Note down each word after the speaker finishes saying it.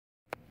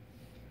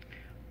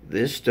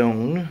This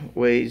stone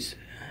weighs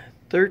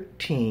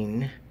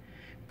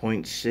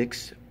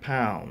 13.6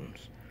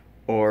 pounds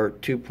or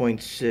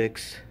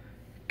 2.6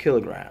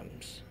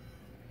 kilograms.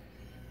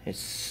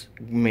 It's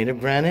made of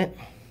granite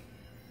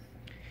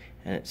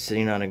and it's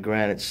sitting on a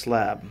granite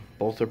slab.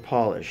 Both are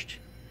polished.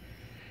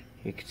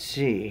 You can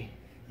see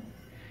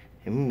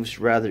it moves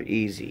rather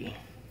easy.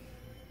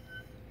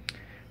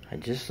 I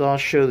just saw a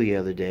show the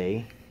other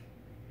day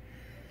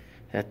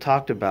that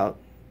talked about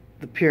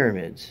the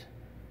pyramids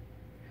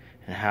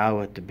and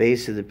how at the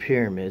base of the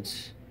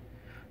pyramids,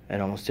 at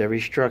almost every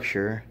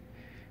structure,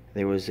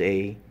 there was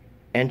a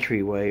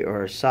entryway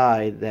or a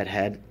side that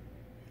had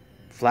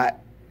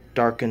flat,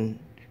 darkened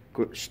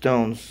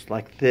stones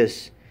like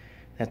this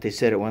that they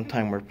said at one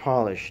time were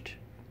polished.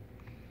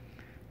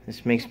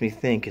 This makes me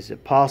think, is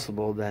it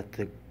possible that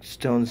the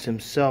stones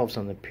themselves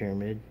on the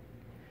pyramid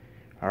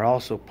are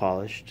also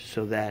polished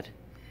so that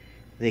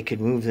they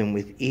could move them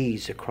with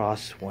ease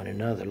across one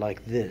another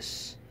like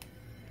this?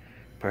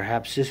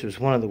 Perhaps this was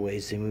one of the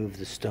ways they moved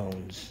the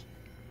stones.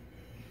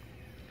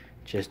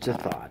 Just a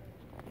thought.